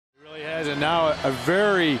and now a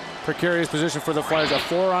very precarious position for the Flyers, a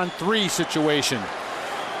 4-on-3 situation.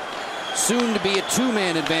 Soon to be a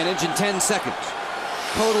two-man advantage in 10 seconds.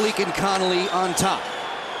 Kotalik and Connolly on top.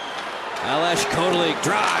 Alesh Kotalik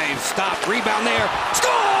drive, stop, rebound there,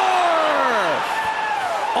 score!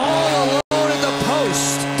 All alone at the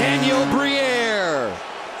post, Daniel Briere.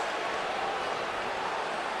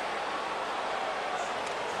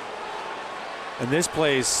 And this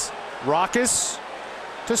place, raucous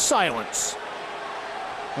to silence.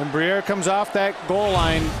 When Briere comes off that goal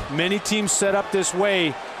line, many teams set up this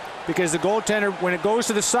way because the goaltender, when it goes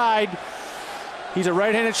to the side, he's a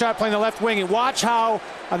right-handed shot playing the left wing. And watch how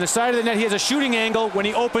on the side of the net he has a shooting angle when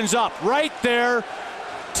he opens up. Right there,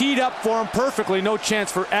 teed up for him perfectly. No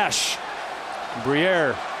chance for Esch.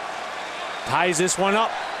 Briere ties this one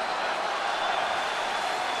up.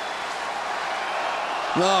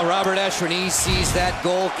 Oh, Robert Esch, when he sees that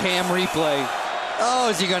goal cam replay, oh,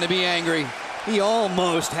 is he going to be angry? He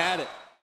almost had it.